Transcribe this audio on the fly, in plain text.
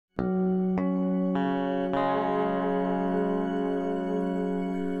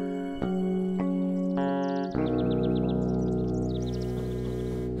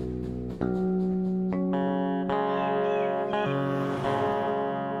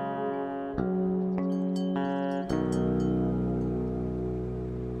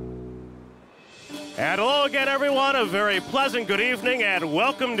And hello again, everyone. A very pleasant good evening and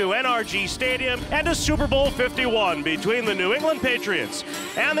welcome to NRG Stadium and to Super Bowl 51 between the New England Patriots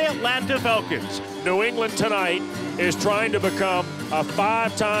and the Atlanta Falcons. New England tonight is trying to become a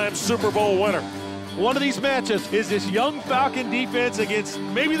 5-time Super Bowl winner. One of these matchups is this young Falcon defense against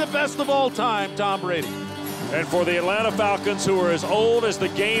maybe the best of all time, Tom Brady. And for the Atlanta Falcons, who are as old as the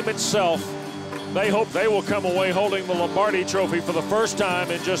game itself, they hope they will come away holding the Lombardi Trophy for the first time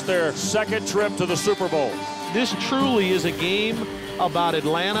in just their second trip to the Super Bowl. This truly is a game about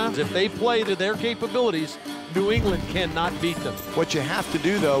Atlanta. If they play to their capabilities, New England cannot beat them. What you have to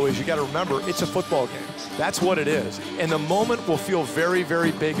do, though, is you got to remember it's a football game. That's what it is. And the moment will feel very,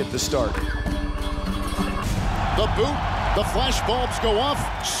 very big at the start. The boot, the flash bulbs go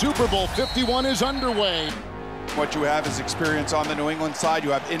off. Super Bowl 51 is underway. What you have is experience on the New England side.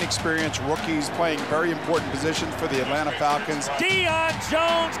 You have inexperienced rookies playing very important positions for the Atlanta Falcons. Deion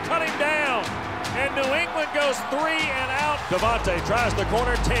Jones cut him down, and New England goes 3 and out. Devontae tries the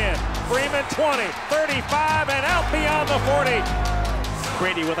corner 10, Freeman 20, 35, and out beyond the 40.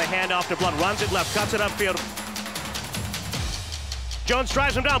 Brady with a handoff to Blunt, runs it left, cuts it upfield. Jones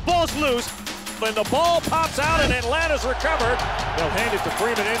drives him down, ball's loose. And the ball pops out, and Atlanta's recovered. They'll hand it to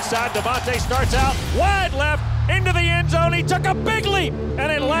Freeman inside. Devontae starts out wide left into the end zone. He took a big leap,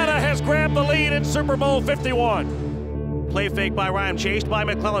 and Atlanta has grabbed the lead in Super Bowl 51. Play fake by Ryan, chased by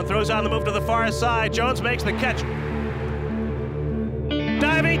McClellan, throws on the move to the far side. Jones makes the catch.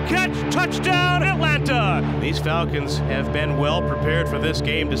 Diving catch, touchdown, Atlanta! These Falcons have been well prepared for this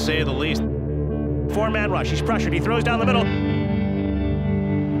game, to say the least. 4-man rush, he's pressured, he throws down the middle.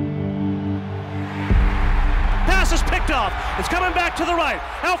 Pass is picked off. It's coming back to the right.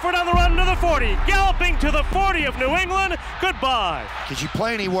 Alford on the run to the 40. Galloping to the 40 of New England. Goodbye. Could you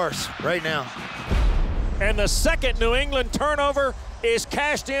play any worse right now? And the second New England turnover is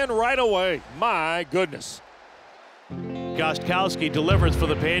cashed in right away. My goodness. Gostkowski delivers for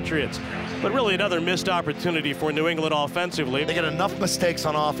the Patriots. But really another missed opportunity for New England offensively. They got enough mistakes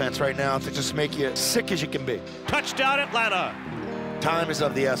on offense right now to just make you sick as you can be. Touchdown, Atlanta. Time is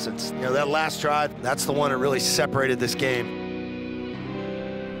of the essence. You know, that last drive, that's the one that really separated this game.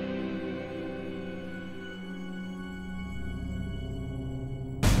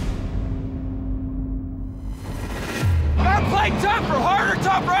 Gotta play tougher, harder,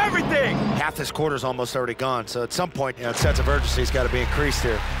 tougher, everything. Half this quarter's almost already gone, so at some point, you know, sense of urgency's got to be increased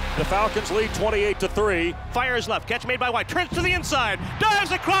here. The Falcons lead 28-3. Fires left, catch made by White, turns to the inside,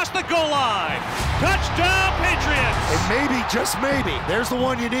 dives across the goal line. Touchdown, Patriots! And maybe, just maybe, there's the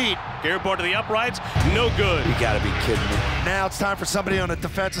one you need. Airborne to the uprights, no good. You gotta be kidding me. Now it's time for somebody on the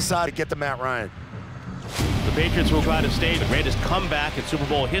defensive side to get to Matt Ryan. The Patriots will try to stage the greatest comeback in Super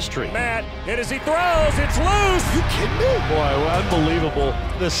Bowl history. Matt, and as he throws, it's loose. You kidding me? Boy, unbelievable.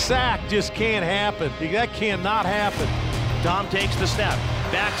 The sack just can't happen. That cannot happen. Tom takes the snap,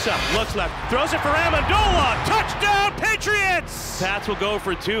 backs up, looks left, throws it for Amendola. Touchdown, Patriots! Pats will go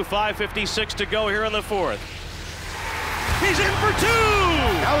for 2, 5:56 to go here in the fourth. He's in for 2!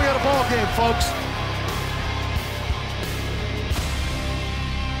 Now we got a ball game, folks.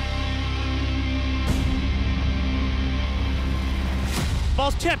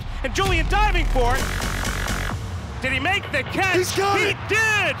 Ball's tipped, and Julian diving for it. Did he make the catch? He's got it! He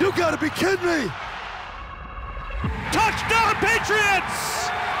did! You gotta be kidding me! Touchdown, Patriots!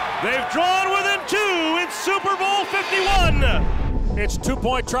 They've drawn within 2 in Super Bowl 51. It's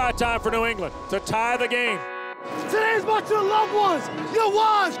 2-point try time for New England to tie the game. Today's about your loved ones, your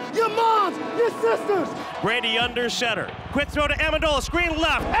wives, your moms, your sisters. Brady under center. Quick throw to Amendola, screen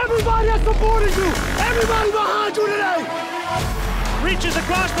left. Everybody that supported you, everybody behind you today. Reaches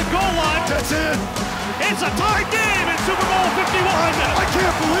across the goal line. That's it. It's a tie game in Super Bowl 51. I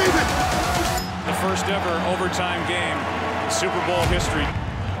can't believe it. The first ever overtime game in Super Bowl history.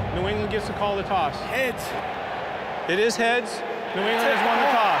 New England gets to call the toss. Heads. It is heads. New England has won the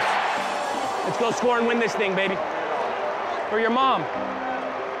toss. Let's go score and win this thing, baby. For your mom.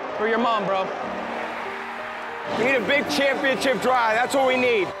 For your mom, bro. We need a big championship drive. That's what we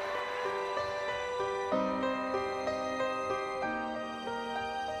need.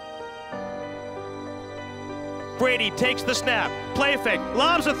 Brady takes the snap. Play fake.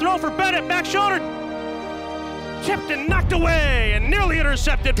 Lobs a throw for Bennett. Back shoulder. Tipped and knocked away and nearly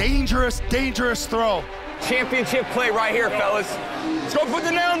intercepted. Dangerous, dangerous throw. Championship play right here, fellas. Let's go put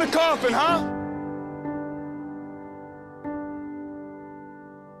the nail in the coffin, huh?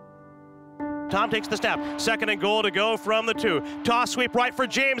 Tom takes the snap. 2nd and goal to go from the 2. Toss sweep right for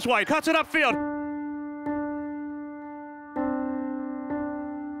James White. Cuts it upfield.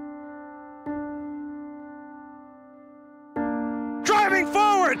 Driving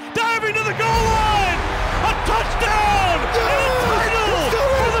forward. Diving to the goal line. A touchdown! And a title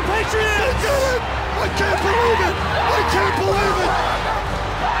for the Patriots! They did it! I can't believe it! I can't believe it!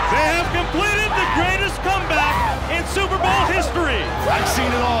 They have completed the greatest comeback in Super Bowl history. I've seen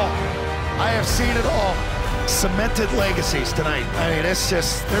it all. I have seen it all. Cemented legacies tonight. I mean, it's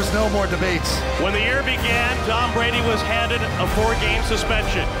just, there's no more debates. When the year began, Tom Brady was handed a 4-game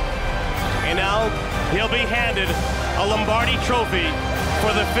suspension. And now he'll be handed a Lombardi trophy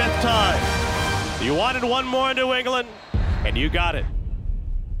for the 5th time. You wanted one more in New England, and you got it.